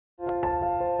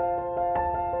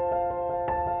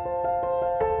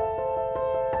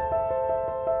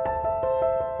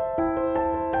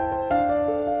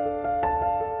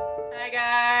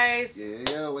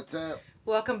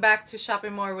welcome back to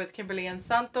Shopping More with Kimberly and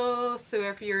Santos. So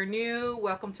if you're new,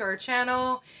 welcome to our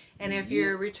channel. And if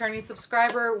you're a returning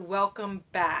subscriber, welcome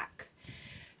back.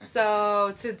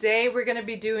 So today we're going to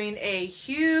be doing a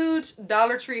huge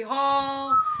Dollar Tree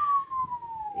haul.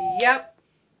 Yep.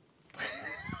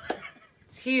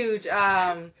 It's huge.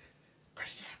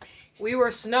 We were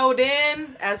snowed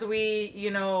in as we,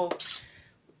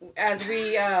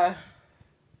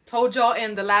 told y'all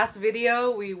in the last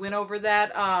video. We went over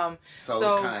that.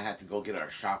 So we kind of had to go get our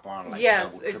shop on. Like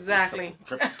yes, double, exactly.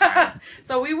 triple time.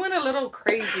 So we went a little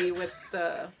crazy with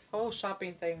the whole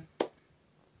shopping thing.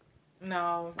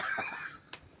 No.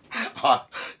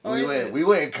 We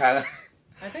went kind of.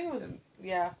 I think it was,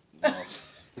 yeah. No.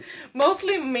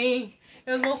 Mostly me.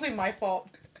 It was mostly my fault.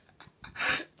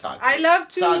 I love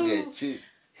to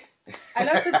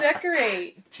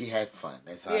decorate. She had fun.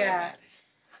 That's all that matters.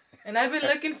 And I've been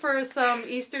looking for some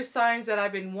Easter signs that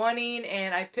I've been wanting,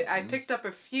 and I picked up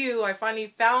a few. I finally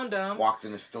found them. Walked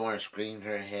in the store and screamed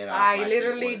her head off. I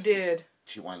literally did.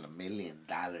 She won $1 million.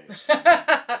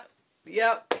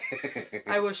 Yep.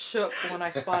 I was shook when I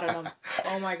spotted them.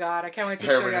 Oh my god, I can't wait to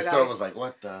show you guys. The store was like,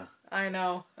 what the? I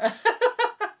know.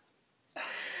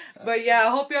 But yeah,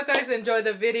 I hope you guys enjoy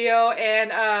the video.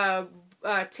 And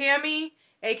Tammy,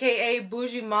 aka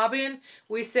Bougie Mobbin,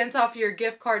 we sent off your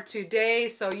gift card today,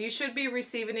 so you should be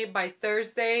receiving it by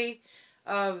Thursday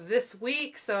of this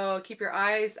week. So keep your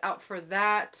eyes out for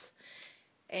that.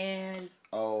 And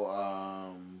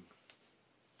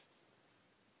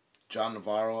John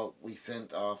Navarro, we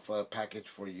sent off a package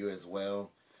for you as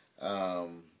well. I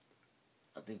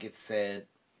think it said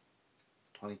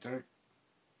 23rd.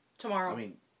 Tomorrow. I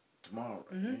mean, tomorrow,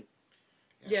 right?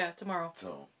 Yeah, tomorrow.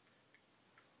 So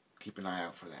keep an eye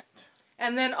out for that.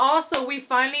 And then also, we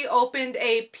finally opened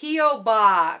a P.O.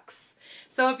 box.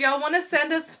 So if y'all want to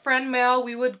send us friend mail,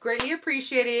 we would greatly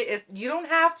appreciate it. You don't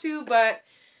have to, but,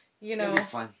 It'll be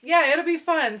fun. Yeah, it'll be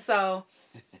fun. So,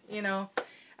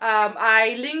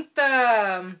 I linked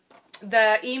the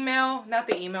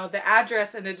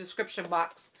address in the description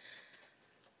box.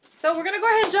 So we're going to go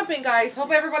ahead and jump in, guys.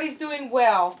 Hope everybody's doing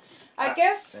well. I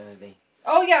guess...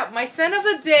 Oh, yeah. My scent of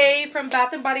the day from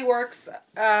Bath & Body Works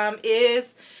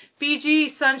is Fiji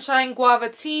Sunshine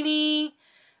Guavatini.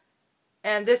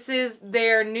 And this is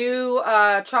their new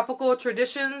Tropical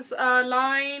Traditions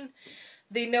line.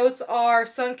 The notes are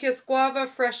sun-kissed guava,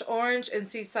 fresh orange, and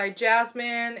seaside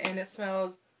jasmine. And it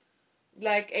smells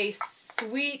like a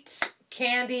sweet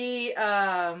candy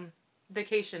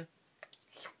vacation.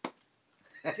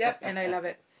 Yep, and I love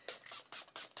it.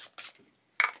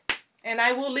 And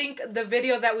I will link the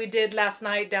video that we did last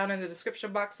night down in the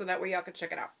description box so that way y'all can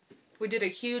check it out. We did a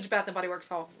huge Bath & Body Works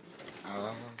haul.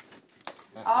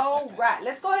 Alright,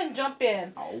 let's go ahead and jump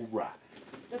in. Alright.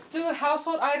 Let's do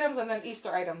household items and then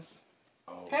Easter items.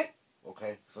 Okay?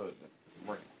 Okay, so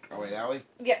work our way that way?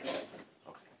 Yes.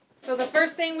 Okay. So the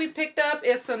first thing we picked up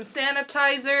is some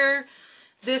sanitizer.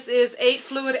 This is 8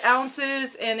 fluid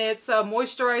ounces, and it's a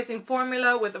moisturizing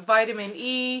formula with vitamin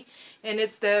E, and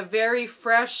it's the very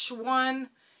fresh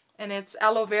one, and it's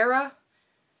aloe vera,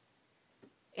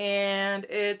 and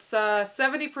it's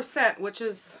 70%, which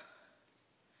is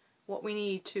what we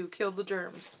need to kill the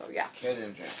germs. So yeah. Kill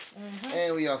them germs.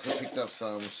 And we also picked up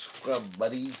some scrub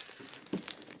buddies,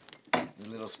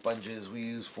 little sponges we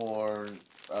use for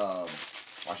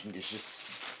washing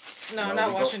dishes. No,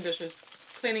 not washing dishes.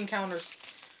 Cleaning counters.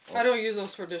 I don't use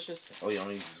those for dishes. Oh, you don't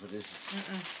use these for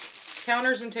dishes?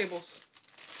 Counters and tables.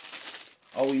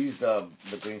 Oh, we use the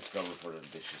green scrubber for the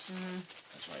dishes.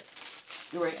 That's right.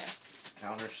 You're right. Yeah.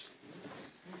 Counters.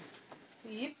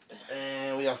 Yep.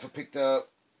 And we also picked up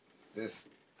this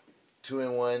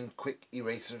 2-in-1 quick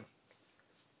eraser.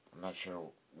 I'm not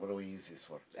sure. What do we use this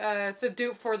for? It's a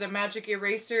dupe for the magic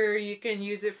eraser. You can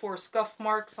use it for scuff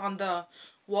marks on the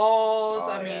walls.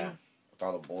 I mean...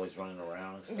 all the boys running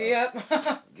around and stuff.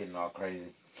 Yep. Getting all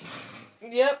crazy.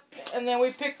 Yep. And then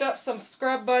we picked up some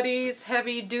Scrub Buddies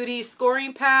heavy duty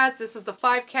scoring pads. This is the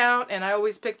 5 count, and I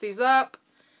always pick these up.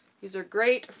 These are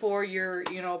great for your,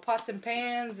 pots and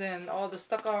pans and all the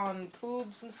stuck on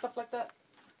foods and stuff like that.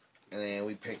 And then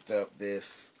we picked up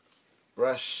this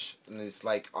brush, and it's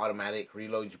like automatic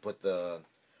reload. You put the,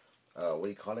 what do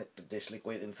you call it? The dish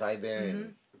liquid inside there,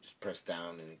 and just press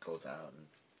down, and it goes out. And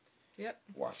yep.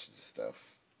 washes the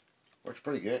stuff. Works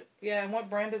pretty good. Yeah, and what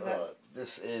brand is that?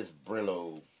 This is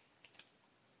Brillo.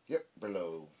 Yep,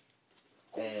 Brillo.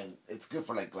 Cool. And it's good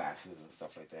for like glasses and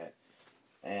stuff like that.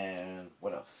 And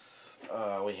what else?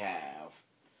 We have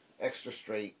extra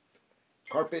straight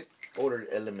carpet odor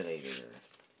eliminator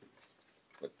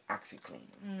with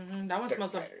OxyClean. That one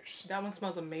smells. That one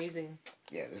smells amazing.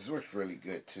 Yeah, this works really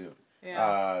good too.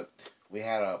 Yeah. We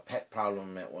had a pet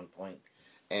problem at one point,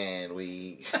 and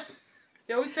we.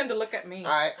 They always tend to look at me.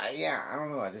 I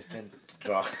don't know. I just tend to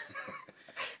draw.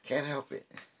 Can't help it.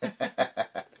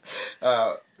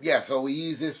 Yeah, so we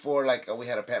use this for we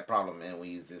had a pet problem, and we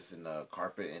used this in the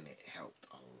carpet, and it helped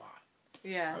a lot.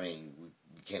 Yeah. I mean, we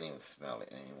can't even smell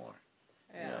it anymore.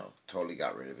 Yeah. You know, totally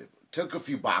got rid of it. Took a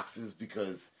few boxes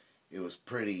because it was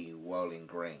pretty well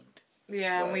ingrained.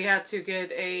 Yeah, and we had to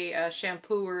get a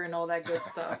shampooer and all that good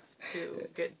stuff to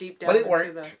get deep down but it into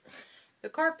worked. The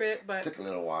carpet, but Took a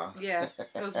little while. Yeah,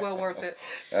 it was well worth it.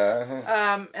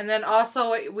 Uh-huh. And then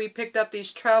also we picked up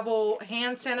these travel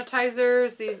hand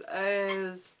sanitizers.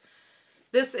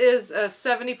 This is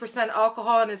 70%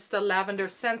 alcohol, and it's the lavender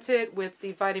scented with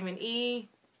the vitamin E.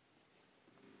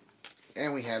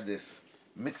 And we have this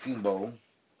mixing bowl.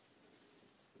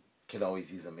 Can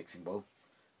always use a mixing bowl.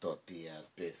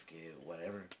 Tortillas, biscuit,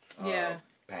 whatever. Yeah.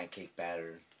 Pancake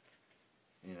batter.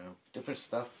 You know, different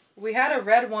stuff. We had a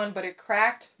red one, but it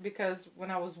cracked because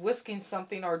when I was whisking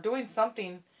something or doing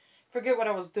something, forget what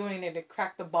I was doing, and it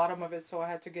cracked the bottom of it, so I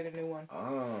had to get a new one.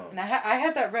 Oh. And I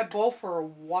had that red bowl for a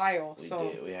while. We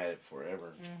did. We had it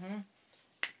forever.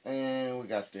 Mm-hmm. And we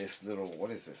got this little, what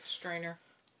is this? Strainer.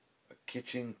 A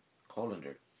kitchen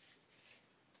colander.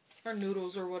 Or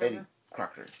noodles or whatever. Eddie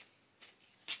Crocker.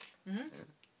 Mm-hmm. Yeah.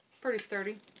 Pretty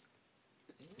sturdy.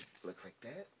 Looks like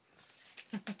that.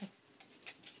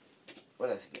 What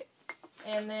else you get?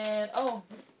 And then, I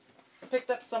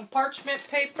picked up some parchment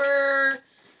paper.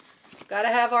 Gotta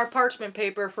have our parchment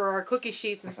paper for our cookie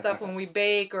sheets and stuff when we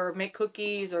bake or make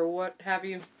cookies or what have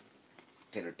you.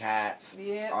 Tater tots.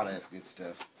 Yeah. All that good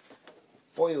stuff.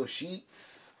 Foil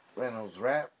sheets. Reynolds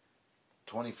wrap.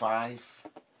 25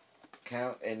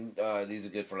 count. And these are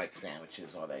good for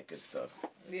sandwiches, all that good stuff.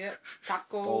 Yep.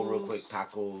 Tacos. Fold real quick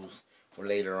tacos for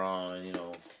later on, you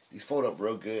know. These fold up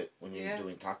real good when you're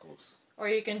doing tacos. Or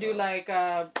you can do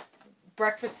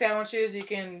breakfast sandwiches. You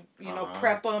can,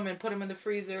 prep them and put them in the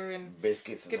freezer. And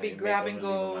biscuits. Could be grab and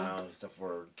go. And stuff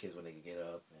for kids when they can get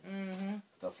up. And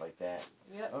stuff like that.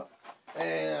 Yep.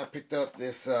 And I picked up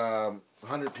this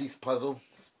 100-piece puzzle.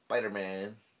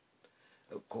 Spider-Man.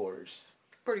 Of course.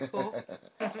 Pretty cool.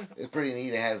 It's pretty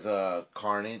neat. It has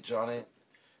Carnage on it.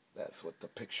 That's what the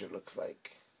picture looks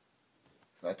like.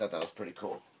 So I thought that was pretty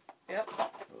cool. Yep. So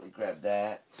we grabbed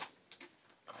that.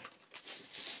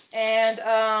 And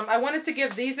I wanted to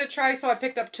give these a try, so I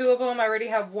picked up 2 of them. I already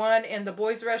have one in the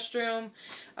boys' restroom.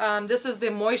 This is the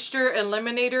Moisture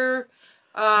Eliminator.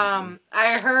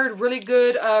 I heard really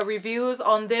good reviews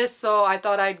on this, so I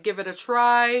thought I'd give it a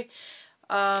try.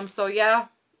 So yeah,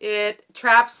 it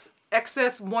traps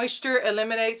excess moisture,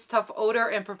 eliminates tough odor,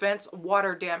 and prevents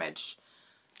water damage.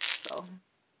 So,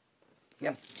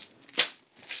 yep.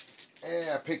 And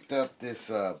I picked up this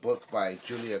book by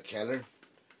Julia Keller.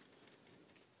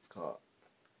 It's called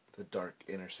The Dark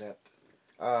Intercept.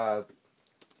 I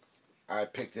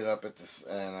picked it up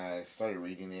and I started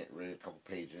reading it, read a couple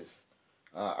pages.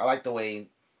 I like the way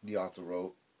the author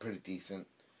wrote, pretty decent.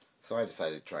 So I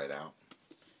decided to try it out.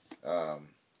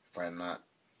 If I'm not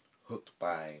hooked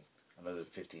by another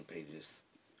 15 pages,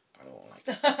 I don't like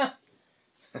it.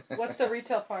 What's the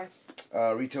retail price?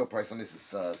 Retail price on this is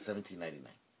 $17.99.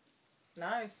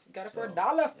 Nice. Got it for $1.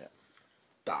 Yeah.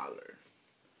 $1.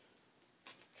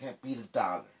 Can't beat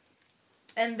 $1.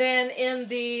 And then in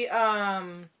the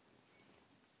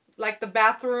the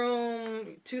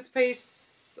bathroom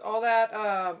toothpaste, all that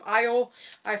aisle,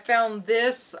 I found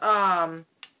this the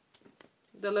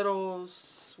little,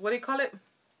 what do you call it?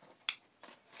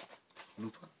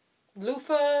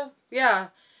 Loofah. Yeah.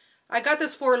 I got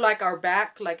this for our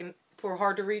back, for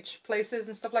hard to reach places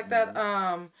and stuff like that.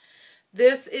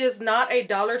 This is not a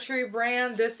Dollar Tree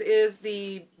brand. This is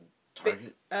the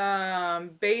Target.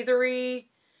 Bathery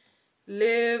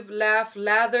Live Laugh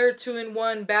Lather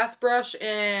 2-in-1 bath brush,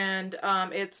 and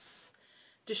it's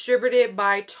distributed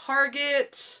by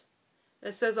Target.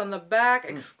 It says on the back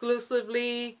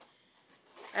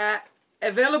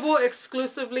available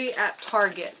exclusively at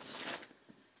Target.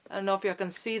 I don't know if y'all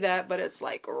can see that, but it's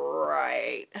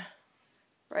right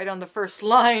on the first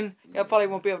line. Y'all probably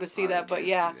won't be able to see that, but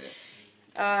yeah.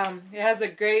 It has a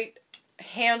great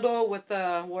handle with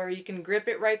where you can grip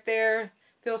it right there.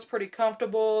 Feels pretty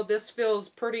comfortable. This feels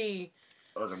pretty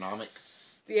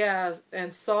ergonomic. Yeah,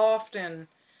 and soft, and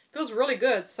feels really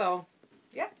good. So,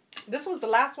 yeah. This was the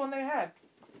last one they had.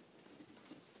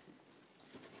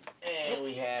 And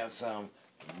we have some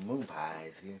moon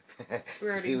pies here.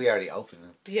 See, we already opened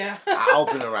them. Yeah. I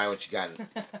opened them right when you got in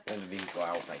the vehicle.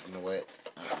 I was like, you know what?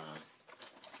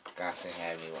 Gosh, they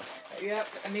had me one. Yep,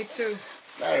 me too.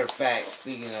 Matter of fact,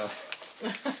 speaking of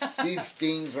These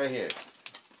things right here.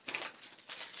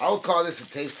 I would call this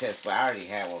a taste test, but I already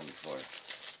had one before.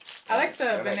 I like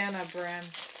the banana brand.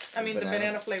 I mean, the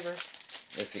banana flavor.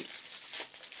 Let's see.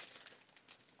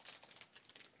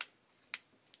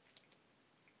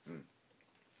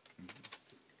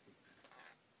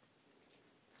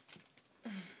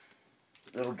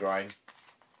 A little dry.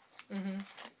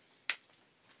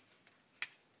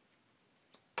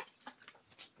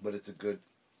 But it's a good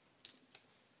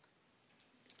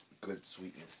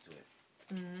sweetness to it.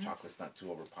 Chocolate's not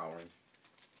too overpowering.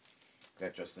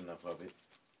 Got just enough of it.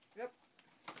 Yep.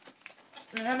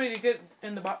 And how many do you get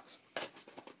in the box?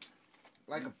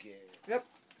 Like a kid. Yep.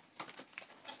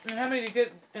 And how many do you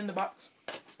get in the box?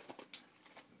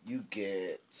 You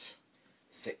get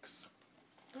 6.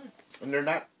 And they're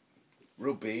not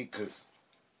real big because,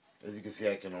 as you can see,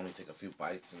 I can only take a few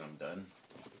bites and I'm done.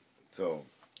 So,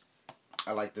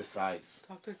 I like this size.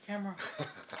 Talk to the camera.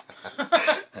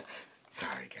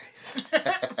 Sorry, guys.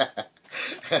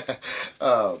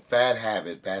 Bad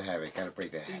habit. Kind of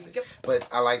break that habit. Yep. But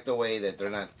I like the way that they're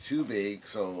not too big,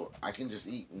 so I can just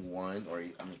eat one or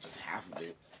just half of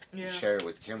it. Yeah. Share it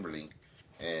with Kimberly,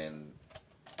 and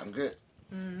I'm good.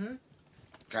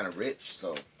 Kind of rich,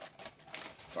 so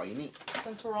that's all you need.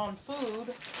 Since we're on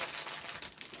food,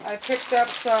 I picked up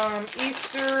some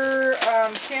Easter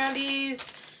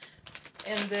candies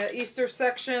in the Easter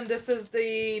section. This is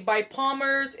by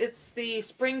Palmer's. It's the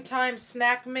springtime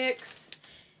snack mix,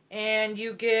 and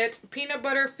you get peanut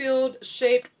butter filled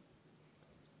shapes,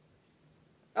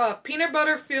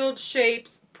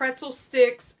 pretzel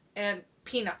sticks, and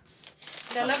peanuts.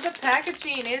 And I love the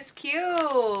packaging. It's cute.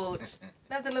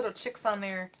 I love the little chicks on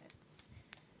there.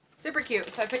 Super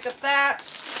cute. So I picked up that.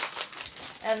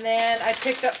 And then I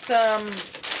picked up some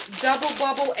double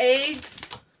bubble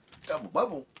eggs. Double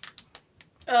bubble?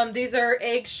 These are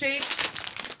egg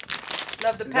shaped.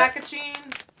 Love the packaging.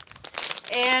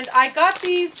 And I got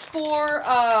these for,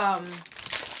 I've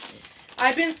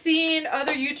been seeing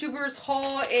other YouTubers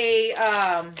haul a,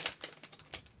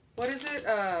 what is it?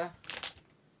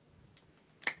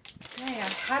 Dang, I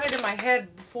had it in my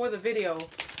head before the video.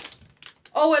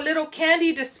 Oh, a little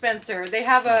candy dispenser. They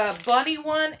have a bunny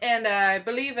one and I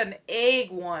believe an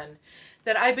egg one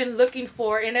that I've been looking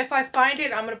for. And if I find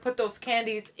it, I'm going to put those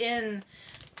candies in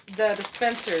the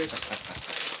dispensers.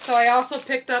 So I also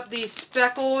picked up these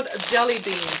speckled jelly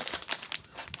beans.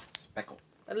 Speckled.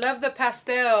 I love the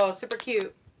pastel. Super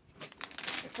cute.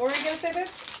 What were you going to say, babe?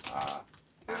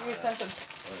 Give me something.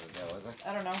 What was that?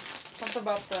 I don't know. Something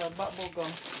about the bubble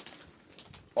gum.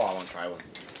 Oh, I want to try one.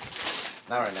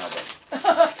 Not right now, but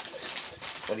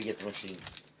when you get the machine.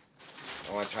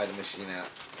 I want to try the machine out.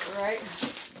 Right.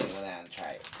 Go down and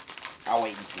try it. I'll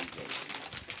wait until you get it.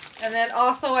 And then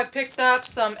also I picked up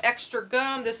some extra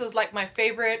gum. This is like my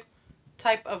favorite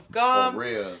type of gum. Oh,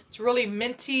 real. It's really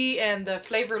minty and the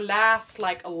flavor lasts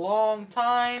like a long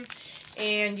time.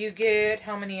 And you get,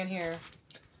 how many in here?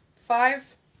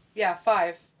 5? Yeah,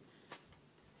 5.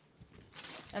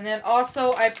 And then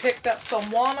also I picked up some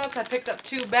walnuts. I picked up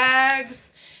 2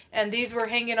 bags. And these were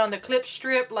hanging on the clip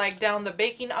strip like down the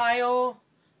baking aisle.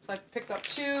 So I picked up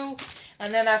 2.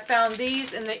 And then I found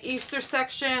these in the Easter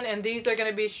section. And these are going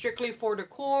to be strictly for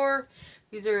decor.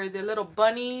 These are the little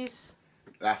bunnies.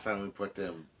 Last time we put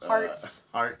them hearts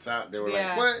out, they were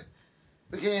like, what?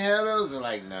 We can't have those? And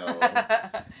like, no.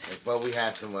 But we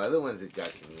have some other ones that y'all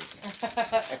can use.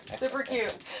 Super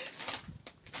cute.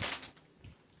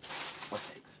 What's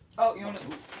next? Oh, you want to?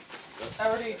 I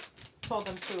already told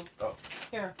them to. Oh.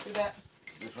 Here, do that.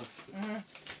 This one?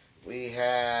 We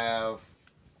have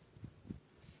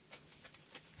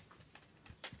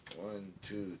 1,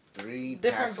 2, 3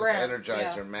 different packs brand. of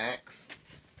Energizer Max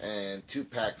and 2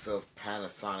 packs of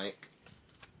Panasonic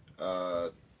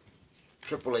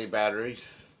AAA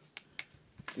batteries.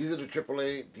 These are the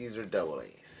AAA, these are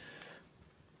AA's.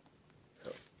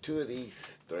 So 2 of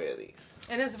these, 3 of these.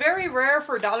 And it's very rare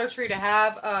for Dollar Tree to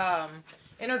have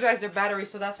Energizer batteries,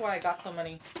 so that's why I got so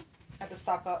many. I had to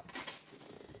stock up.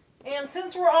 And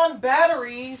since we're on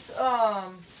batteries,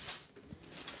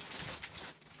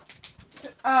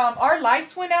 our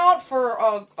lights went out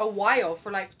for a while,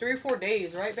 for like 3 or 4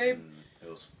 days, right, babe? It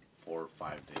was 4 or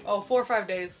 5 days. Oh, 4 or 5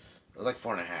 days. It was like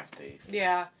 4.5 days.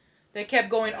 Yeah. They kept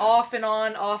going off and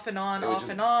on, off and on, off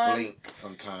and on. Blink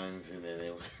sometimes, and then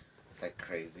it's like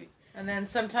crazy. And then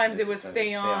sometimes it would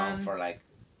stay on for like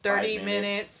 30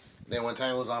 minutes. Then one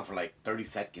time it was on for like 30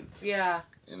 seconds. Yeah.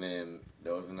 And then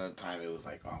there was another time it was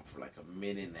like on for like a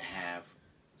minute and a half,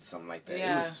 something like that.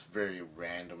 Yeah. It was very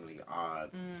randomly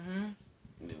odd.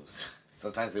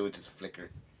 Sometimes they would just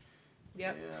flicker.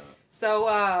 Yep. Yeah.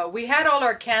 So we had all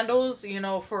our candles, you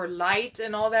know, for light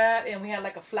and all that, and we had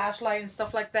like a flashlight and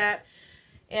stuff like that.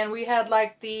 And we had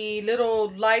like the little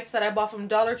lights that I bought from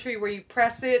Dollar Tree where you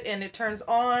press it and it turns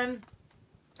on.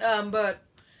 But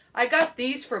I got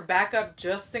these for backup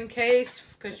just in case,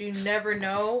 because you never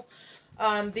know.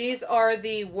 These are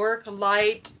the Work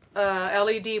Light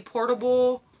LED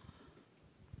portable.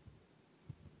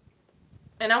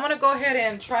 And I'm going to go ahead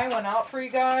and try one out for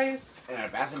you guys. And our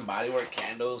Bath and Body Works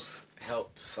candles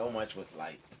helped so much with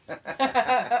light.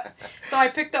 So I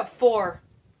picked up 4.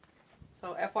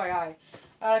 So FYI.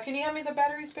 Can you hand me the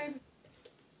batteries, babe?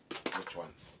 Which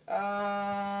ones?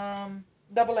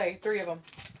 Double A, 3 of them.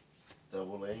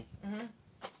 Double A? Mm-hmm.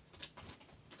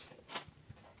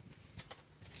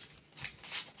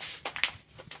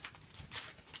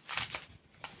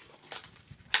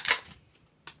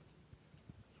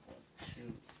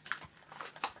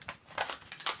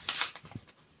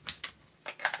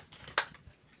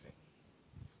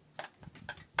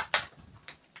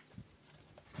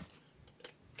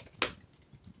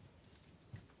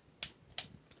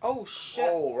 Oh, shit.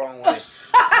 Oh, wrong way.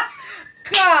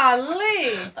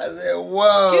 Golly. I said,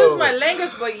 whoa. Excuse my language,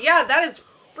 but yeah, that is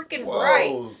freaking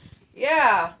bright.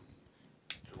 Yeah.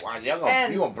 Wow, you're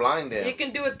gonna blind them. You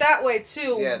can do it that way,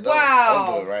 too. Yeah, wow.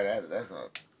 Don't do it right. That's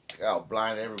not... I'll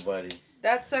blind everybody.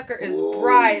 That sucker is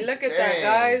bright. Look at that,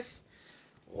 guys.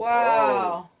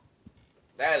 Wow. Whoa.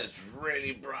 That is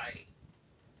really bright.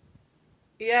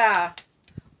 Yeah.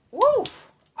 Woo.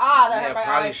 Ah, that hurt my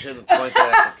probably eyes. shouldn't point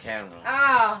that at the camera.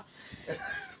 Ah.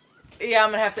 Yeah,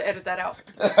 I'm going to have to edit that out.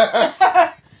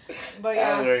 But yeah.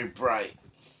 That's very bright.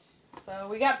 So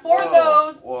we got 4 of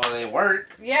those. Well, they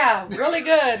work. Yeah, really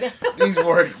good. These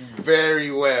work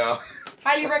very well.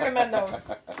 Highly recommend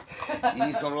those. You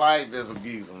need some light, this will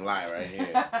give you some light right here.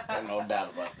 There's no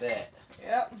doubt about that.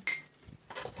 Yep.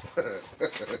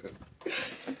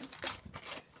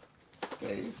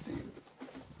 Okay, you see.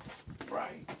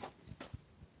 Bright.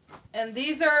 And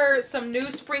these are some new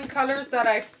spring colors that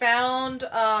I found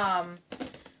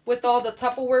with all the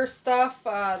Tupperware stuff.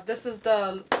 This is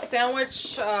the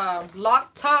sandwich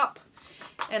lock top.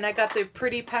 And I got the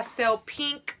pretty pastel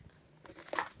pink.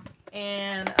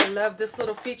 And I love this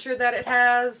little feature that it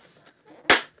has.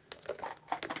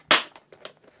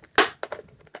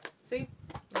 See?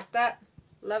 Like that.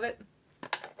 Love it.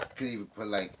 Could even put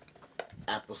like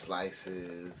apple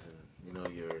slices and, you know,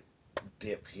 your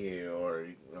dip here, or,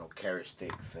 you know, carrot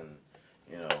sticks and,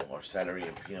 you know, or celery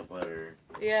and peanut butter.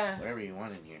 Yeah. Whatever you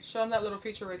want in here. Show them that little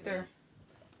feature right there.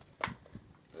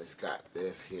 It's got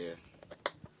this here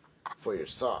for your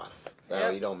sauce. So that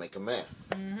way you don't make a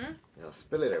mess. Mm-hmm. You know,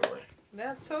 spill it everywhere.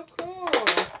 That's so cool.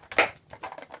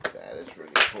 That is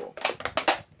really cool.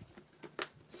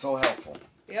 So helpful.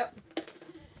 Yep.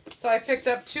 So I picked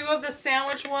up 2 of the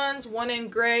sandwich ones, one in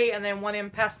gray and then one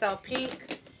in pastel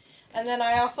pink. And then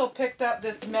I also picked up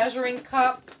this measuring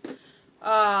cup.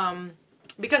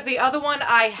 Because the other one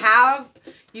I have,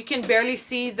 you can barely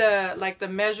see the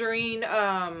measuring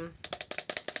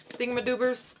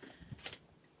thingamadoobers.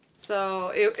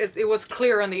 So it was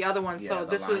clear on the other one. Yeah, so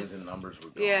the this lines is and numbers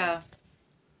were gone. Yeah.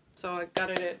 So I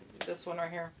got it at this one right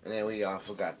here. And then we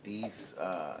also got these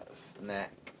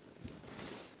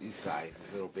these size,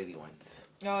 these little bitty ones.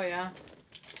 Oh yeah.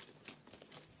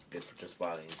 Good for just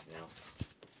about anything else.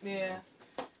 Yeah.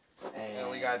 And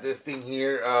we got this thing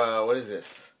here. What is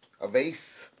this? A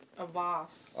vase? A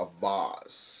vase. A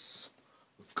vase.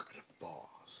 We've got a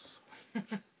vase.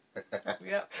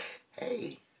 Yep.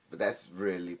 Hey, but that's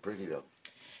really pretty though.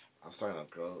 I'm starting to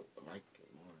grow like it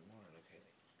more and more. Look at it.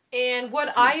 And what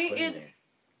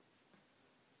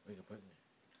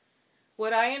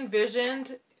what I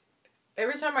envisioned,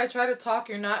 every time I try to talk,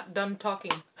 you're not done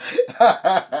talking.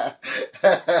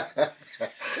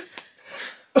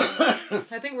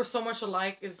 I think we're so much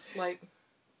alike. It's like,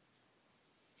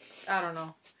 I don't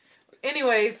know.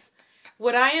 Anyways,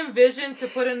 what I envisioned to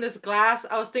put in this glass,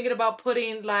 I was thinking about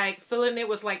putting filling it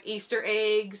with Easter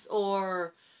eggs,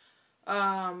 or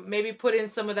maybe put in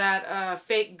some of that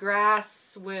fake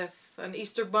grass with an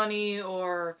Easter bunny,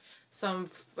 or some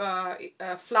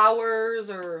flowers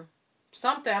or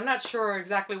something. I'm not sure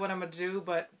exactly what I'm going to do,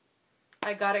 but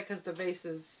I got it because the vase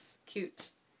is cute.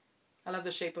 I love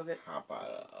the shape of it. How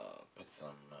about put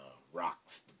some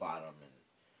rocks at the bottom and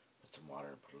put some water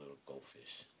and put a little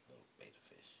goldfish, a little beta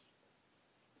fish.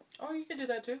 Oh, you can do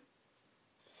that too.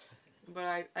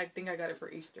 But I think I got it for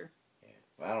Easter. Yeah,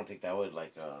 but I don't think that would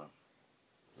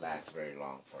last very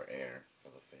long for air for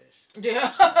the fish.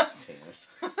 Yeah.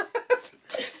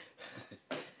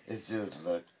 It's just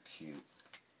look cute.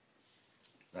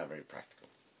 Not very practical.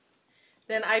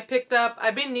 Then I picked up,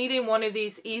 I've been needing one of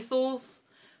these easels.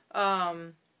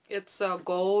 It's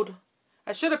gold.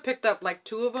 I should have picked up like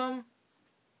 2 of them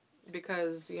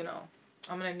because, you know,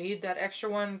 I'm going to need that extra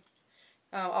one.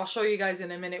 I'll show you guys in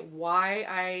a minute why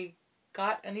I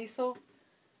got an easel.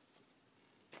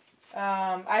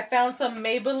 I found some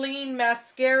Maybelline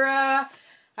mascara.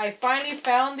 I finally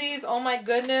found these. Oh my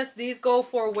goodness. These go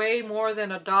for way more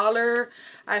than $1.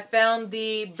 I found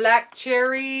the black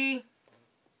cherry.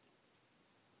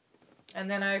 And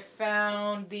then I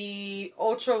found the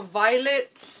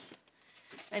ultraviolet.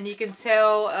 And you can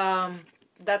tell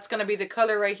that's going to be the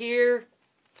color right here.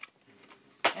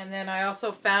 And then I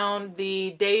also found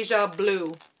the Deja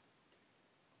Blue.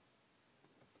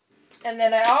 And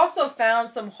then I also found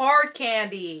some hard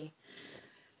candy.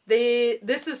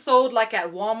 This is sold like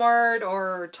at Walmart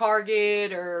or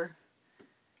Target or,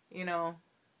 you know,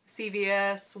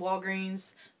 CVS,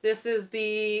 Walgreens. This is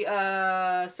the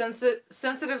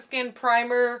Sensitive Skin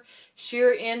Primer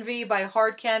Sheer Envy by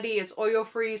Hard Candy. It's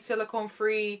oil-free,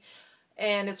 silicone-free,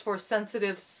 and it's for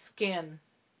sensitive skin.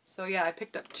 So yeah, I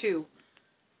picked up 2.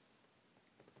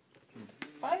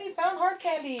 Finally found hard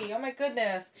candy. Oh my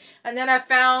goodness. And then I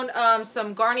found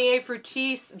some Garnier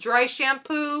Fructis dry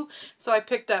shampoo. So I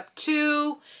picked up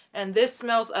 2. And this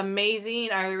smells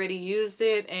amazing. I already used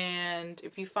it. And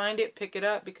if you find it, pick it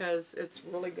up because it's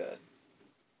really good.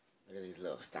 Look at these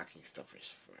little stocking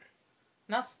stuffers for.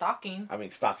 Not stocking. I mean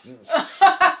stocking.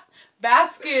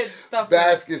 Basket stuffers.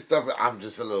 Basket stuffer. I'm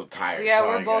just a little tired. Yeah,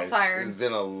 Sorry, we're both guys. tired. It's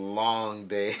been a long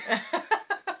day.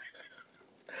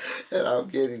 And I'm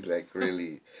getting like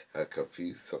really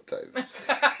confused sometimes.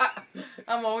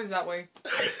 I'm always that way.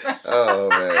 Oh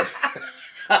man.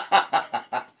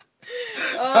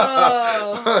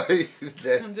 Oh.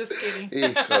 I'm just kidding.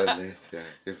 He's funny. Yeah,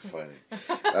 you're funny.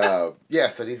 Yeah,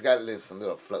 so these got some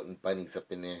little floating bunnies up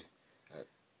in there.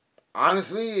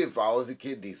 Honestly, if I was a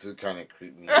kid, these would kind of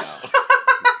creep me out.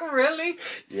 Really?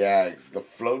 Yeah, it's the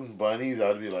floating bunnies.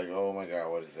 I'd be like, oh my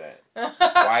god, what is that?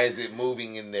 Why is it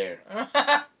moving in there?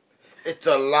 It's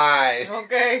alive.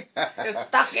 Okay. It's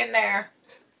stuck in there.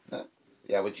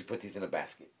 Yeah, but you put these in a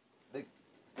basket.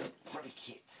 For the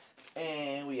kids.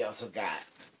 And we also got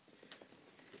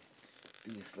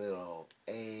these little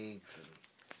eggs. And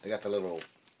they got the little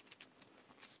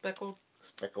speckled,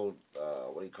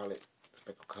 what do you call it?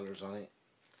 Speckled colors on it.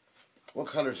 What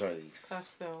colors are these?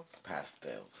 Pastels.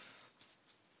 Pastels.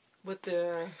 With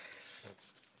the,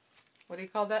 what do you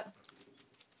call that?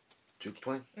 Juke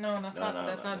twine? No, that's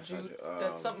not juke.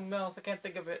 That's something else. I can't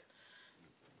think of it.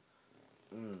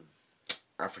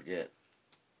 I forget.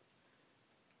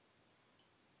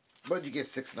 But you get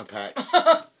 6 in a pack.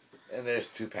 And there's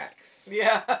 2 packs.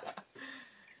 Yeah.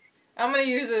 I'm going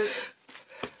to use it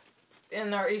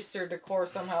in our Easter decor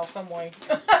somehow, some way.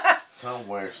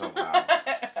 Somewhere, somehow.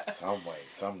 Some way,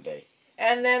 someday.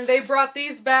 And then they brought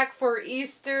these back for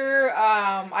Easter.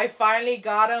 I finally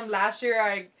got them. Last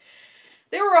year,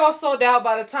 they were all sold out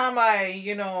by the time I,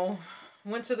 you know,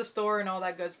 went to the store and all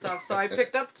that good stuff. So I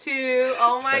picked up 2.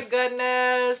 Oh my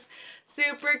goodness.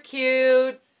 Super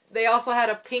cute. They also had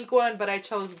a pink one, but I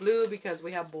chose blue because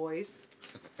we have boys.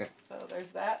 So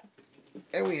there's that.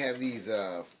 And we have these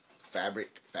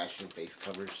fabric fashion face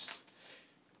covers.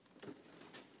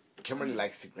 Kimberly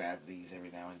likes to grab these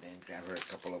every now and then. Grab her a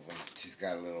couple of them. She's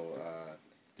got a little,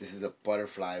 this is a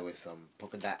butterfly with some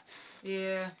polka dots.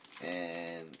 Yeah.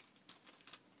 And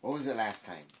what was it last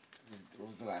time? What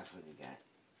was the last one you got?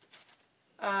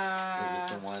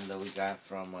 Was it the one that we got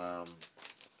from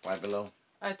Right Below?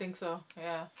 I think so,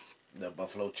 yeah. The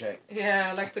buffalo check? Yeah,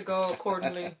 I like to go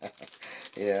accordingly.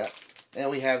 Yeah.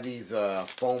 And we have these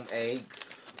foam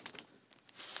eggs.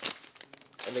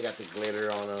 And they got the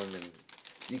glitter on them. And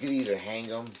you could either hang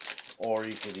them or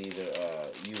you could either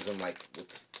use them like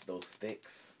with those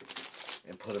sticks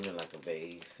and put them in like a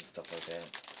vase and stuff like that.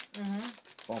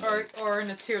 Mm-hmm. Or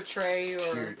in a tier tray.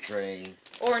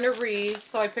 Or in a wreath.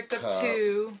 So I picked up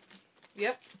 2.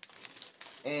 Yep.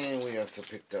 And we also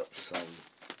picked up some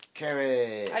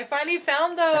carrots. I finally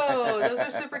found those. Those are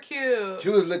super cute. She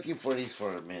was looking for these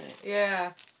for a minute.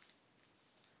 Yeah.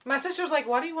 My sister's like,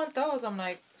 why do you want those? I'm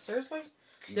like, seriously?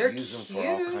 They're use them cute. for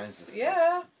all kinds of stuff.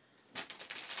 Yeah.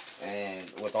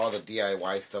 And with all the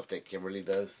DIY stuff that Kimberly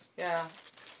does. Yeah.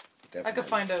 Definitely. I could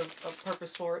find a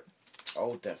purpose for it.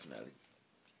 Oh, definitely.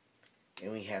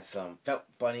 And we had some felt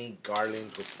bunny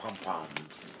garlands with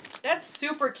pom-poms. That's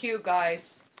super cute,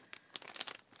 guys.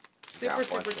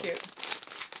 Super cute.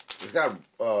 It's got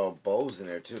bows in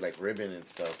there too, like ribbon and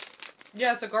stuff.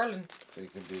 Yeah, it's a garland. So you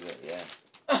can do that, yeah.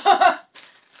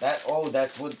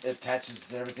 That's what attaches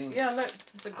to everything? Yeah, look.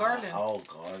 It's a garland.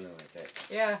 Garland like that.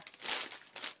 Yeah.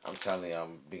 I'm telling you,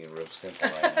 I'm being real simple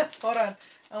right now. Hold on.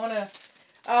 I want to...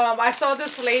 I saw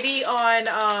this lady on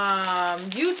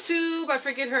YouTube. I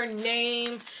forget her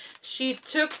name. She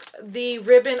took the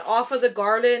ribbon off of the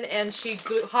garland and she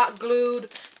hot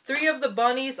glued 3 of the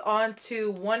bunnies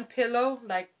onto one pillow,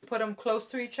 like put them close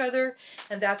to each other,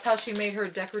 and that's how she made her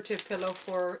decorative pillow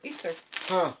for Easter.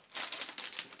 Huh.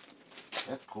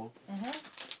 That's cool.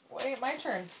 Wait, my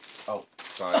turn. Oh,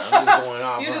 sorry. I'm just going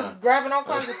off. You're just grabbing all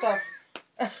kinds of stuff.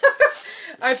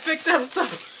 I picked up some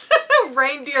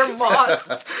reindeer moss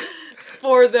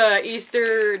for the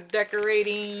Easter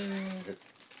decorating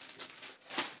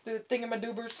the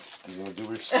thingamadoobers.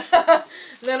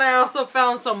 Then I also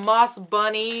found some moss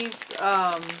bunnies.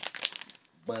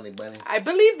 Bunnies. I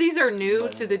believe these are new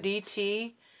to the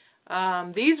DT.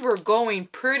 These were going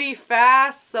pretty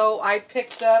fast, so I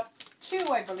picked up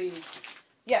 2, I believe.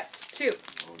 Yes, 2.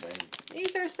 Oh, dang.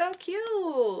 These are so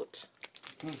cute.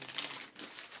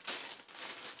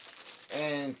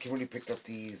 And Kimberly picked up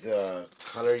these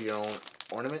color your own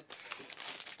ornaments,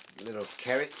 little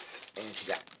carrots, and she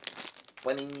got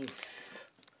bunnies.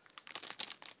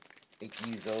 You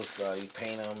can use those, you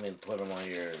paint them and put them on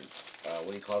your, what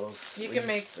do you call those? You can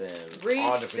make and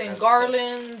wreaths and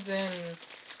garlands and...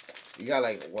 You got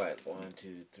like, what? 1,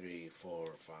 2, 3, 4,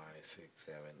 5, 6,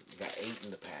 7. You got 8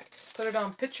 in the pack. Put it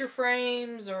on picture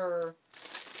frames or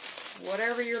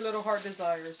whatever your little heart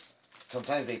desires.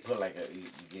 Sometimes they put like you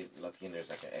get lucky and there's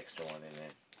like an extra one in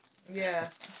there. Yeah.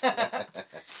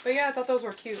 But yeah, I thought those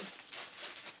were cute.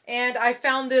 And I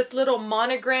found this little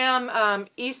monogram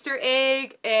Easter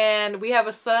egg, and we have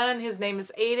a son. His name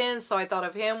is Aiden, so I thought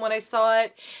of him when I saw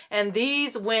it. And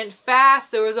these went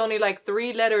fast. There was only like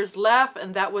 3 letters left,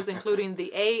 and that was including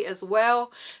the A as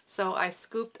well. So I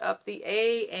scooped up the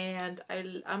A, and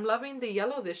I'm loving the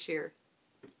yellow this year.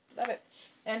 Love it.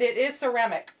 And it is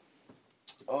ceramic.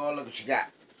 Oh, look what you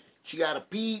got. She got a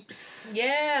Peeps.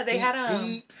 Yeah, they had a...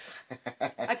 Peeps.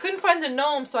 I couldn't find the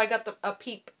gnome, so I got a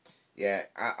Peep. Yeah,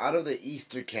 out of the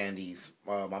Easter candies,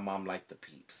 my mom liked the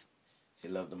Peeps. She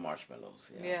loved the marshmallows.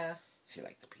 You know? Yeah. She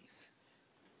liked the Peeps.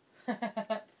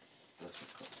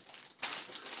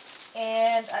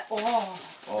 And no,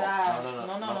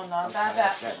 not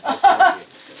that.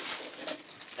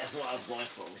 That's what I was going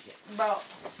for over here. About.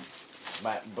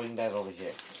 But bring that over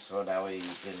here, so that way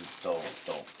you can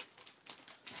don't,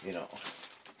 you know.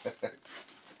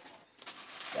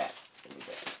 That.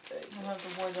 I'll have to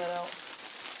board that out.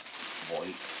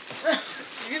 Boy.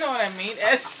 You know what I mean,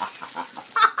 Ed.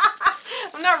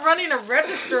 I'm not running a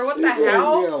register. What the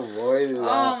hell?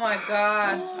 Oh my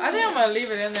god. I think I'm gonna leave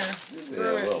it in there.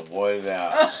 Screw it. We'll void it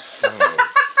out.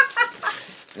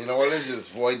 You know what? Let's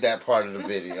just void that part of the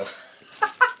video.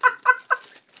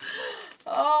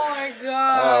 Oh my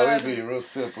god. Oh, we be real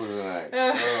simple tonight.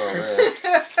 Oh man.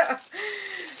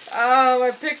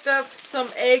 I picked up some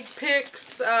egg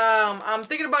picks. I'm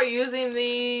thinking about using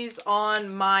these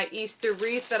on my Easter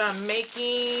wreath that I'm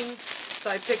making. So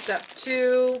I picked up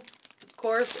 2, of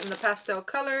course, in the pastel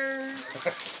colors.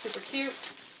 Super cute.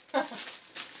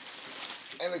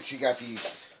 And look, she got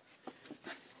these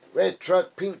red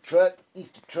truck, pink truck,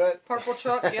 Easter truck, purple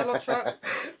truck, yellow truck,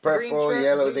 purple, green truck,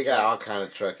 yellow. They got all kind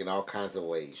of truck in all kinds of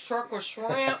ways. Truck with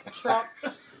shrimp, truck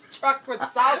with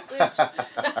sausage.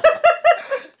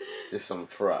 Just some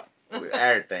truck with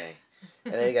everything.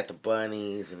 And then you got the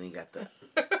bunnies, and then you got the...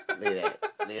 Look at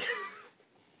that.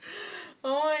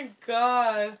 Oh my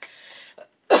god.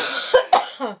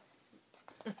 And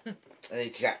then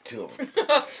you got 2 of them.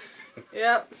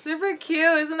 Yep, super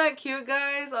cute. Isn't that cute,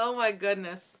 guys? Oh my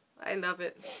goodness. I love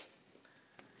it.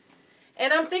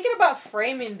 And I'm thinking about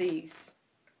framing these.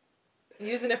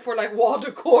 Using it for like wall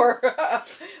decor.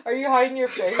 Are you hiding your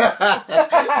face? Stop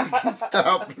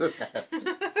laughing.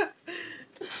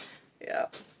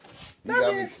 Yep. You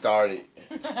got me started.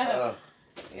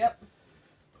 Yep.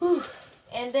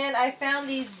 And then I found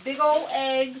these big old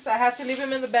eggs. I had to leave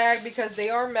them in the bag because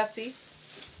they are messy.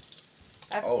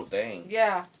 Oh, dang.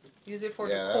 Yeah. Use it for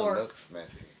decor. That looks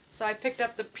messy. So I picked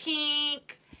up the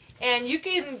pink. And you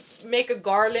can make a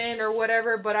garland or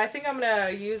whatever, but I think I'm going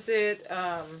to use it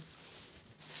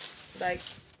like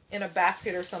in a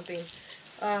basket or something.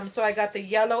 So I got the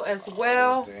yellow as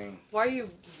well. Dang. Why are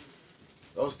you...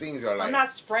 Those things are like... I'm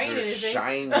not spraying anything.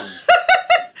 Shining.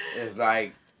 It's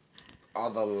like all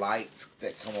the lights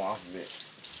that come off of it.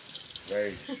 Very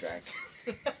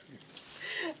distracting.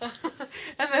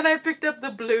 And then I picked up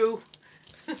the blue.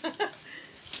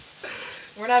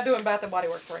 We're not doing Bath and Body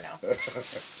Works right now.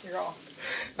 You're all.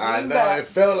 I know, it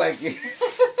felt like it.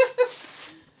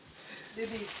 Did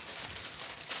he?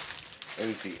 Let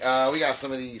me see. We got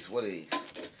some of these. What are these?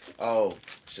 Oh,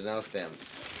 Chanel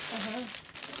stems.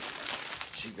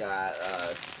 She got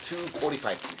two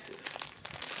 45 pieces.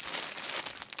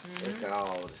 They're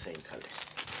all the same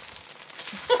colors.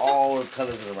 All the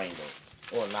colors of the rainbow.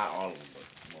 Well, not all of them, but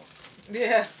most.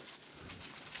 Yeah.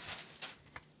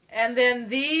 And then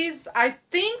these, I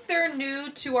think they're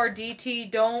new to our DT.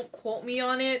 Don't quote me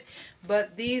on it.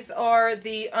 But these are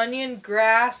the onion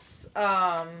grass.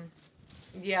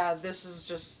 Yeah, this is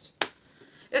just...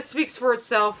 It speaks for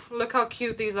itself. Look how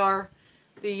cute these are.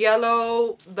 The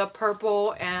yellow, the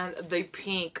purple, and the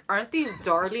pink. Aren't these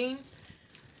darling?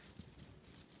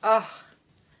 Ugh.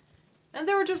 And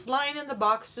they were just lying in the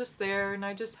box just there. And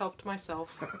I just helped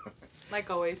myself.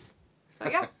 Like always. So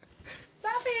yeah.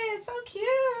 Stop it, so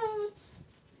cute.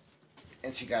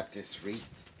 And she got this wreath.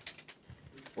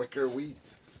 Wicker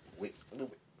wreath.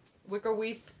 Wicker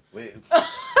wreath.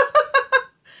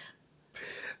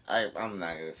 I'm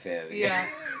not going to say it again. Yeah.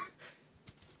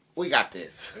 We got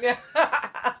this. Yeah.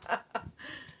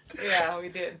 Yeah, we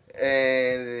did.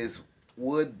 And it's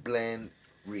wood blend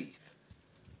wreath.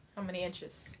 How many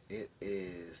inches? It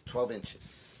is 12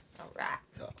 inches. All right.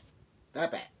 So,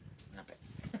 not bad. Not bad.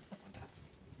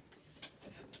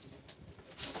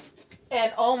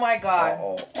 And oh my God.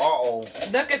 Uh-oh. Uh-oh.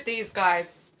 Look at these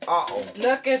guys. Uh-oh.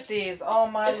 Look at these. Oh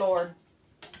my Lord.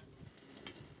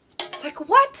 It's like,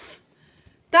 what?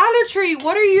 Dollar Tree,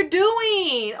 what are you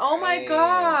doing? Oh my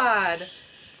God.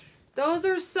 Those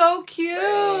are so cute.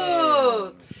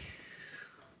 Look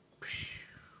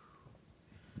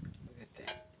at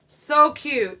that. So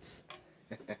cute.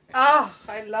 Oh,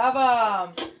 I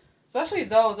love them. Especially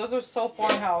those. Those are so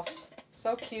farmhouse.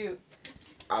 So cute.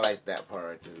 I like that part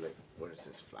right there. Like, where is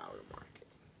this flower market?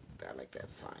 I like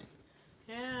that sign.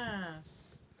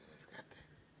 Yes.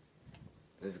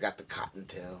 It's got the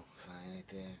cottontail sign right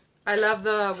there. I love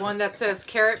the one that says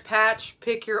Carrot Patch,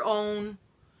 pick your own,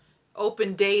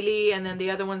 open daily, and then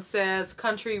the other one says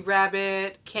Country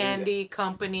Rabbit, Candy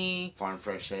Company. Farm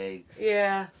fresh eggs.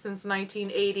 Yeah, since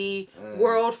 1980.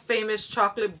 World famous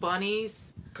chocolate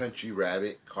bunnies. Country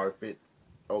Rabbit, Carpet,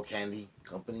 Candy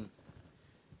Company.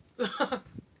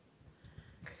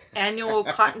 Annual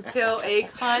Cottontail Egg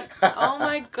Hunt. Oh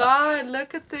my God,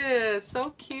 look at this.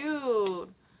 So cute.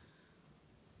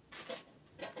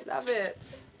 Love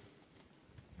it.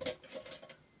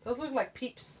 Those look like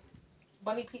peeps.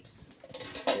 Bunny peeps.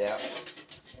 Yeah.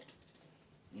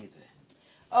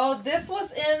 Oh, this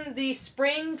was in the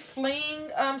spring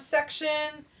fling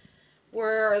section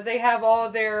where they have all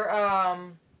their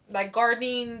like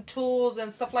gardening tools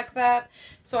and stuff like that.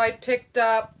 So I picked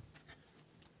up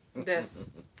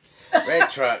this. Red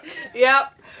truck.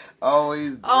 Yep.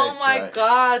 Always the Oh red my truck.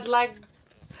 God, like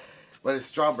But it's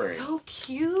strawberry. so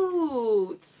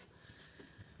cute.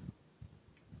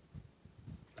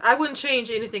 I wouldn't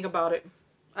change anything about it.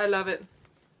 I love it.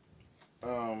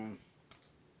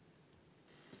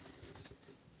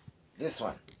 This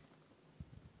one.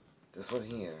 This one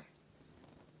here.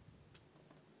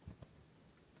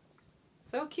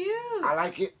 So cute. I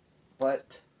like it,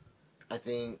 but I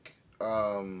think,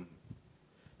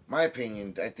 my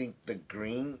opinion, I think the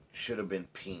green should have been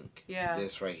pink. Yeah.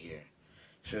 This right here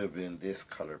should have been this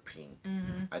color pink.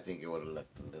 Mm-hmm. I think it would have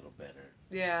looked a little better.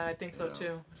 Yeah, I think so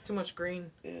too. It's too much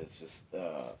green. It's just,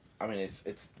 I mean,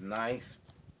 it's nice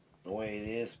the way it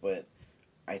is, but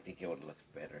I think it would have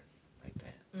looked better like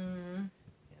that. Mm-hmm.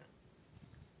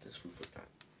 Yeah. Just food for thought.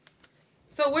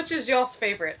 So which is y'all's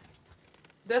favorite?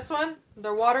 This one?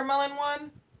 The watermelon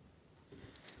one?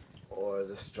 Or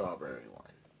the strawberry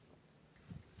one.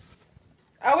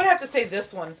 I would have to say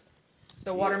this one.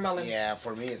 The watermelon. Yeah,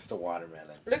 for me it's the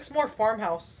watermelon. It looks more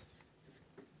farmhouse.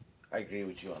 I agree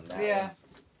with you on that Yeah. one.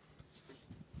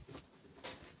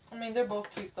 I mean, they're both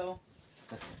cute though.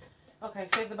 Okay,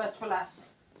 save the best for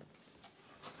last.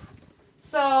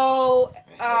 So,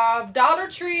 Dollar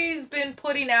Tree's been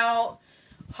putting out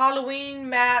Halloween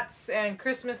mats and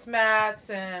Christmas mats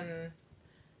and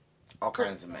All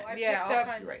kinds of mats. yeah, all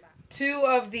kinds You're right. of mats. 2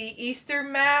 of the Easter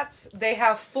mats. They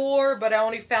have 4, but I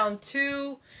only found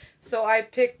 2. So I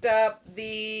picked up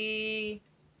the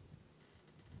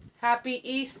Happy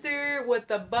Easter with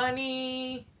the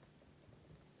bunny.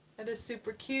 That is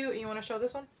super cute. You want to show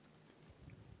this one?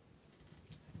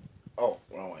 Oh,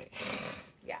 wrong way.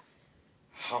 Yeah.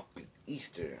 Happy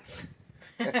Easter.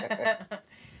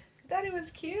 Thought it was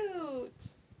cute.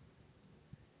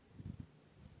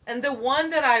 And the one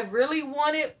that I really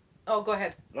wanted... Oh, go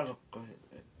ahead. No, go ahead.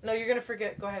 No, you're going to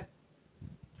forget. Go ahead.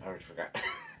 I already forgot.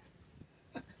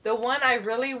 The one I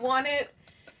really wanted,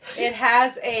 it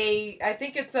has a... I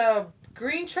think it's a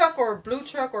green truck or a blue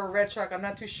truck or a red truck. I'm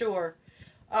not too sure.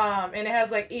 And it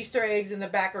has like Easter eggs in the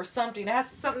back or something. It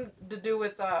has something to do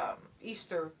with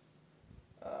Easter.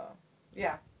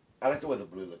 Yeah. I like the way the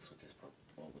blue looks with this purple.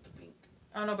 Well, with the pink.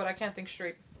 I don't know, but I can't think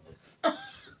straight. It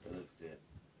looks good.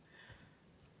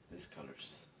 These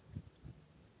colors.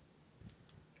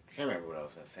 I can't remember what I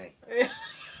was going to say.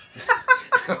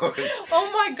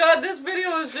 Oh my god, this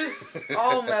video is just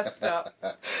all messed up.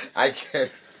 I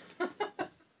can't.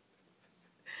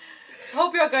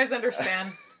 Hope y'all guys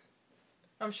understand.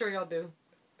 I'm sure y'all do.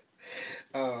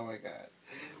 Oh my god.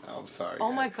 I'm sorry. Oh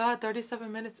guys. my god,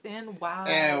 37 minutes in. Wow.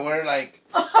 And we're like.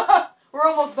 We're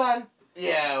almost done.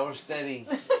 Yeah, we're steady.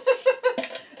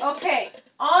 Okay,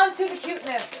 on to the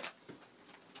cuteness.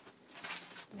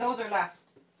 Those are last.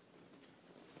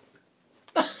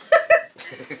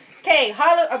 Okay,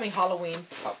 Halloween.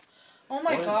 Oh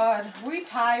my god, we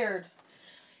tired.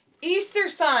 Easter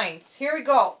signs. Here we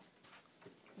go.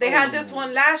 They had this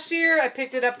one last year. I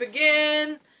picked it up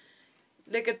again.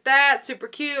 Look at that. Super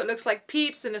cute. It looks like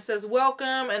Peeps and it says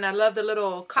welcome. And I love the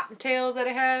little cottontails that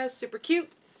it has. Super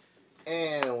cute.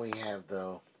 And we have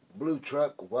the blue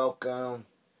truck, welcome.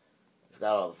 It's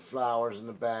got all the flowers in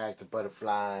the back, the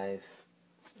butterflies.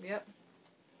 Yep.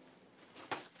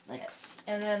 Next.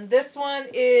 And then this one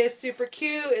is super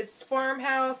cute. It's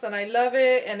farmhouse and I love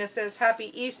it. And it says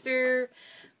Happy Easter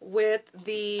with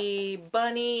the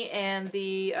bunny and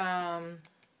the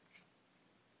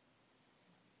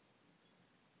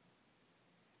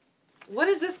what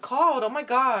is this called? Oh my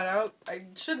god, I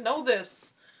should know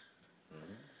this.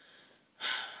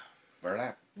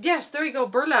 Burlap. Yes, there you go,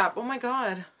 burlap. Oh my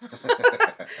god.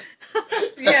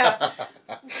 Yeah.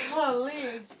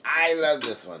 Holy. I love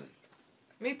this one.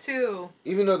 Me too.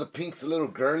 Even though the pink's a little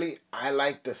girly, I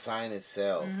like the sign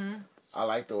itself. Mm-hmm. I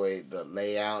like the way the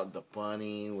layout, the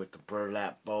bunny with the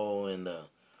burlap bowl and the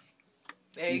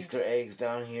Easter eggs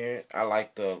down here. I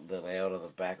like the layout of the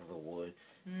back of the wood.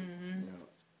 Mm-hmm. You know,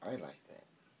 I like that.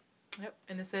 Yep,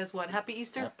 and it says what? Happy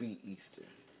Easter? Happy Easter.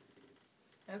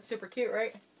 That's super cute,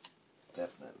 right?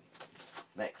 Definitely.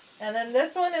 Next. And then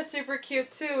this one is super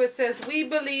cute too. It says, we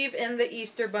believe in the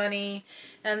Easter bunny.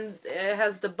 And it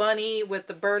has the bunny with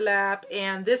the burlap.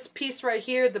 And this piece right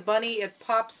here, the bunny, it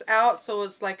pops out. So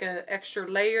it's like an extra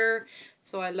layer.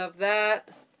 So I love that.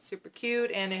 Super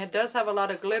cute. And it does have a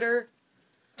lot of glitter,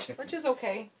 which is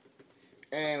okay.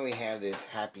 And we have this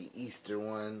Happy Easter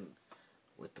one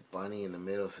with the bunny in the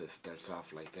middle. So it starts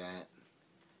off like that.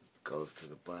 Goes to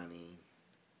the bunny.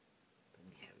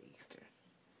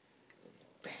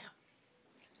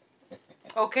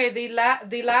 Okay, the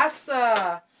last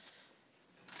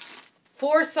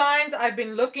 4 signs I've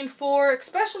been looking for,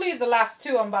 especially the last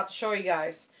 2 I'm about to show you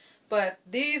guys. But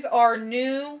these are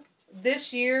new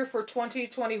this year for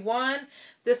 2021.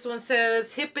 This one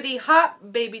says, hippity hop,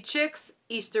 baby chicks,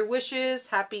 Easter wishes,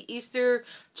 happy Easter,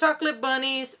 chocolate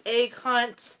bunnies, egg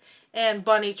hunt, and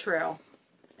bunny trail.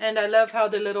 And I love how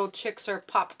the little chicks are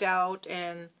popped out,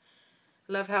 and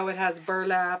love how it has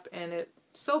burlap, and it's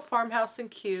so farmhouse and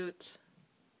cute.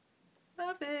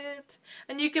 Love it.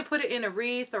 And you can put it in a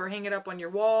wreath or hang it up on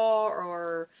your wall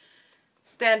or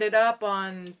stand it up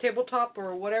on tabletop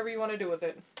or whatever you want to do with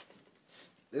it.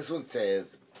 This one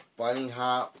says bunny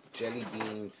hop, jelly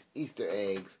beans, Easter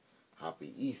eggs,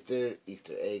 happy Easter,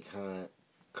 Easter egg hunt,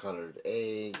 colored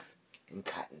eggs, and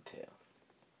cottontail.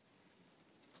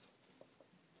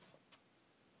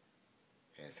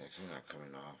 Yeah, it's actually not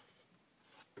coming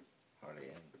off. Hardly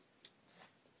any.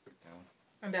 No.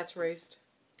 And that's raised.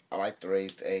 I like the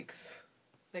raised eggs.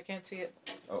 They can't see it.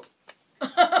 Oh.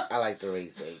 I like the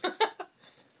raised eggs.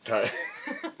 Sorry.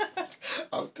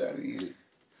 I'm telling you.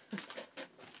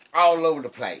 All over the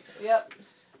place. Yep.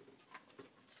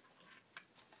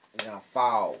 You know,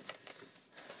 fall.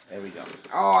 There we go.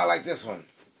 Oh, I like this one.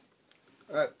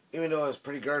 Even though it's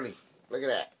pretty girly. Look at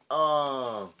that.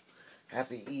 Oh.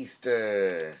 Happy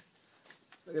Easter.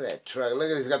 Look at that truck. Look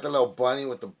at it. It's got the little bunny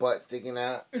with the butt sticking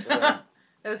out.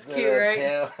 That was cute,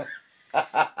 right?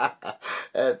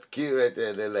 That's cute right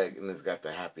there. They're like, and it's got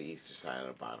the Happy Easter sign on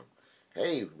the bottom.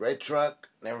 Hey, red truck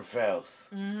never fails.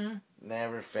 Mm-hmm.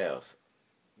 Never fails.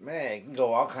 Man, it can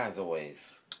go all kinds of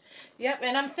ways. Yep,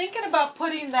 and I'm thinking about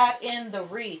putting that in the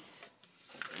wreath.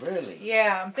 Really?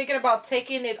 Yeah, I'm thinking about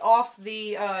taking it off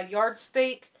the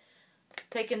yardstake,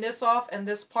 taking this off and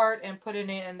this part and putting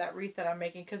it in that wreath that I'm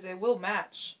making because it will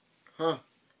match. Huh.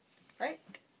 Right?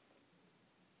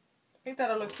 I think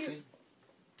that'll look cute.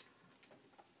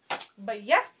 But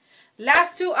yeah,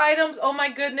 last 2 items. Oh my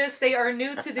goodness, they are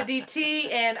new to the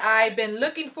DT and I've been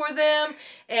looking for them.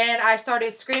 And I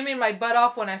started screaming my butt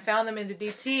off when I found them in the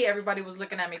DT. Everybody was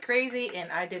looking at me crazy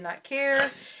and I did not care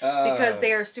because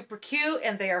they are super cute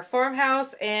and they are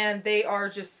farmhouse and they are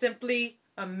just simply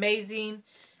amazing.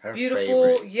 Her beautiful.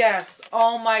 favorites. Yes.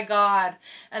 Oh my God.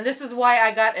 And this is why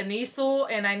I got an easel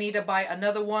and I need to buy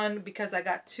another one because I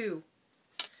got two.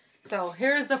 So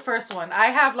here's the first one. I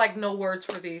have like no words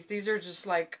for these. These are just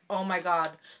like, oh my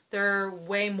God. They're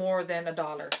way more than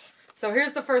 $1. So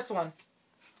here's the first one.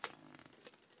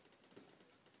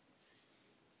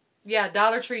 Yeah,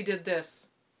 Dollar Tree did this.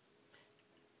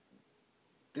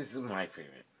 This is my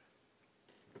favorite.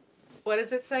 What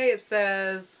does it say? It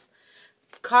says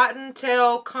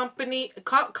Cottontail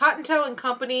and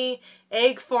Company,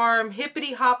 Egg Farm,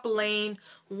 Hippity Hop Lane,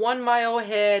 1 mile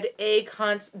ahead, egg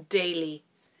hunts daily.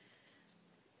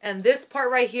 And this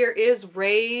part right here is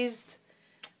raised.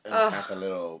 And it's got the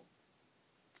little,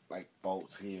 like,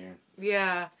 bolts here.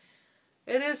 Yeah.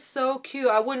 It is so cute.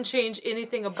 I wouldn't change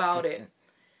anything about it.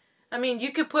 I mean,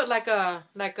 you could put like a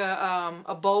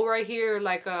bow right here,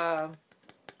 like a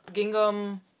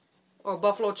gingham or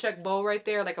buffalo check bow right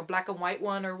there, like a black and white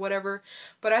one or whatever.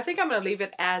 But I think I'm gonna leave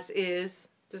it as is.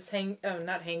 Just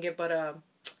not hang it, but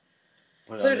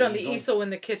put it on the easel in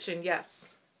the kitchen.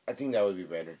 Yes. I think that would be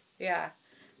better. Yeah.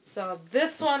 So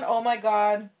this one, oh my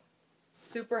God,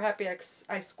 super happy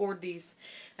I scored these.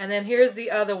 And then here's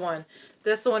the other one.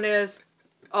 This one is,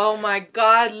 oh my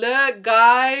God, look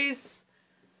guys.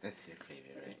 That's your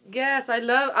favorite, right? Yes,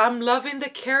 I'm loving the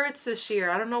carrots this year.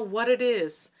 I don't know what it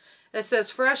is. It says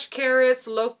fresh carrots,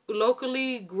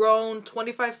 locally grown,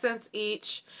 25 cents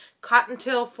each.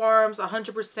 Cottontail Farms,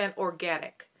 100%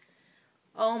 organic.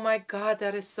 Oh my God,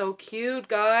 that is so cute,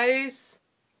 guys.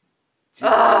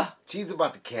 She's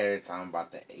about the carrots. I'm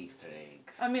about the Easter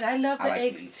eggs. I mean, I love the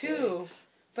eggs too. Eggs.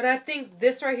 But I think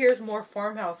this right here is more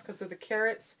farmhouse because of the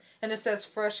carrots. And it says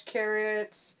fresh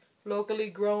carrots, locally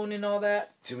grown and all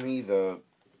that. To me, the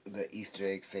Easter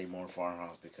eggs say more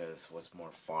farmhouse because what's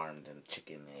more farmed than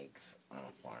chicken eggs on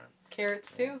a farm.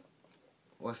 Carrots too?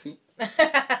 What's he?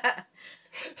 I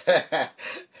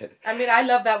mean, I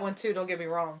love that one too, don't get me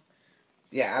wrong.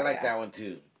 Yeah, I like that one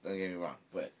too. Don't get me wrong.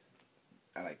 But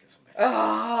I like this one better.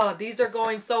 Oh, these are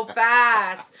going so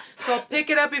fast. So pick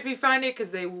it up if you find it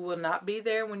because they will not be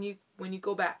there when you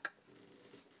go back.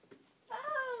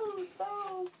 Oh,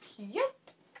 so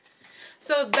cute.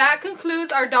 So that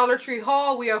concludes our Dollar Tree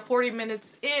haul. We are 43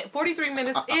 minutes in.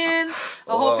 I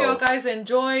hope you guys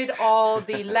enjoyed all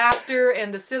the laughter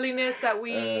and the silliness that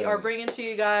we are bringing to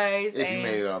you guys. If you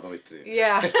made it all the way through.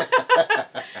 Yeah.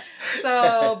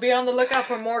 So be on the lookout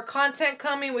for more content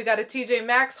coming. We got a TJ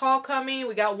Maxx haul coming.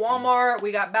 We got Walmart.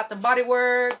 We got Bath and Body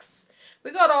Works.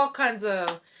 We got all kinds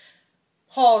of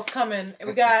hauls coming.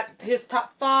 We got his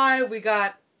top 5. We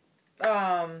got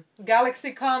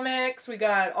Galaxy Comics. We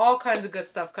got all kinds of good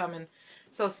stuff coming.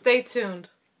 So stay tuned.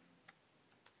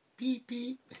 Beep,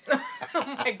 beep.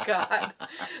 Oh my God.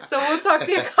 So we'll talk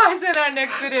to you guys in our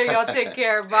next video. Y'all take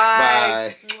care.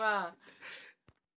 Bye. Bye.